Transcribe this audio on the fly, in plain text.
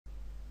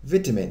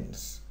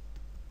Vitamins.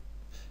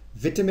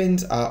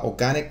 Vitamins are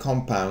organic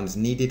compounds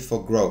needed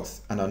for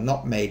growth and are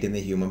not made in the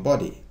human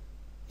body.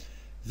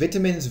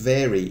 Vitamins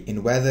vary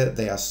in whether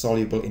they are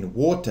soluble in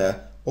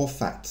water or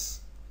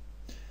fats.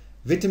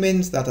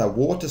 Vitamins that are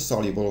water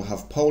soluble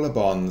have polar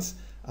bonds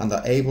and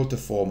are able to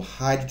form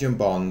hydrogen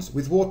bonds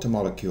with water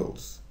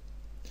molecules.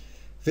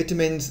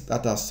 Vitamins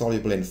that are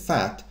soluble in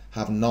fat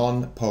have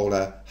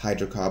non-polar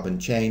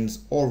hydrocarbon chains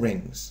or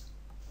rings.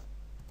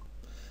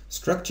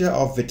 Structure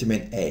of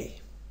vitamin A.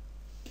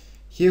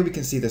 Here we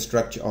can see the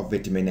structure of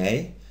vitamin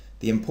A.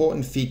 The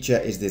important feature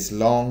is this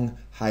long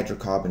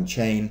hydrocarbon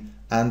chain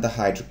and the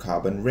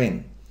hydrocarbon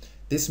ring.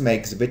 This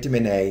makes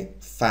vitamin A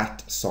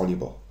fat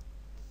soluble.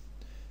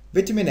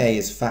 Vitamin A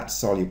is fat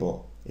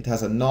soluble. It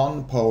has a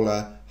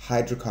non-polar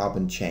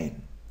hydrocarbon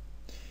chain.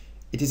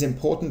 It is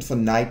important for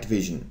night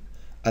vision.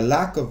 A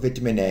lack of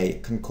vitamin A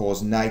can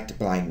cause night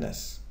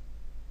blindness.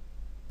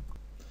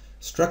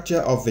 Structure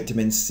of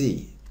vitamin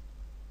C.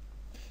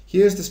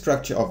 Here's the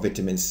structure of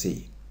vitamin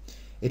C.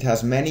 It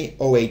has many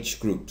OH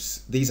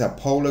groups. These are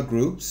polar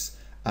groups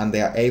and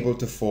they are able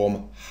to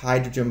form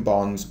hydrogen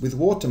bonds with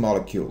water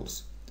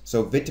molecules.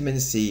 So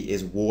vitamin C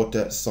is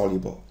water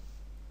soluble.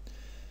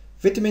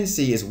 Vitamin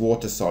C is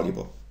water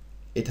soluble.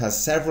 It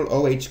has several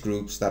OH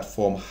groups that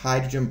form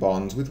hydrogen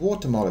bonds with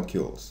water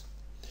molecules.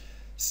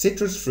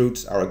 Citrus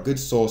fruits are a good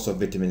source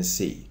of vitamin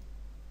C.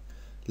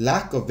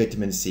 Lack of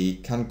vitamin C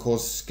can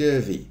cause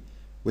scurvy,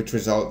 which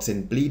results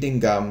in bleeding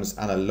gums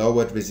and a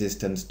lowered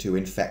resistance to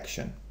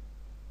infection.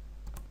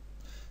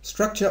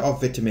 Structure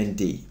of vitamin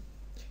D.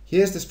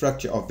 Here's the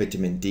structure of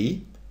vitamin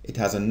D. It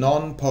has a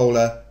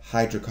non-polar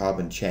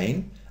hydrocarbon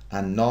chain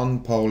and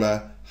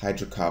non-polar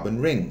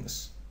hydrocarbon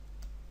rings.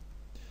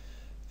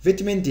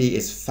 Vitamin D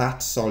is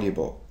fat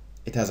soluble.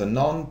 It has a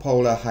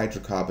non-polar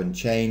hydrocarbon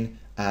chain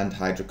and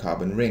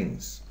hydrocarbon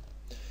rings.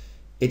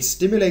 It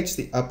stimulates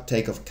the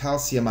uptake of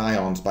calcium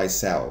ions by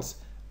cells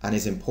and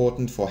is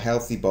important for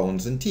healthy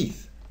bones and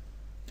teeth.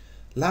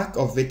 Lack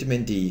of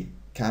vitamin D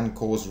can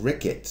cause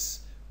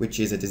rickets, which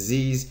is a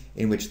disease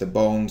in which the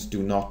bones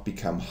do not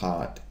become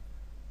hard.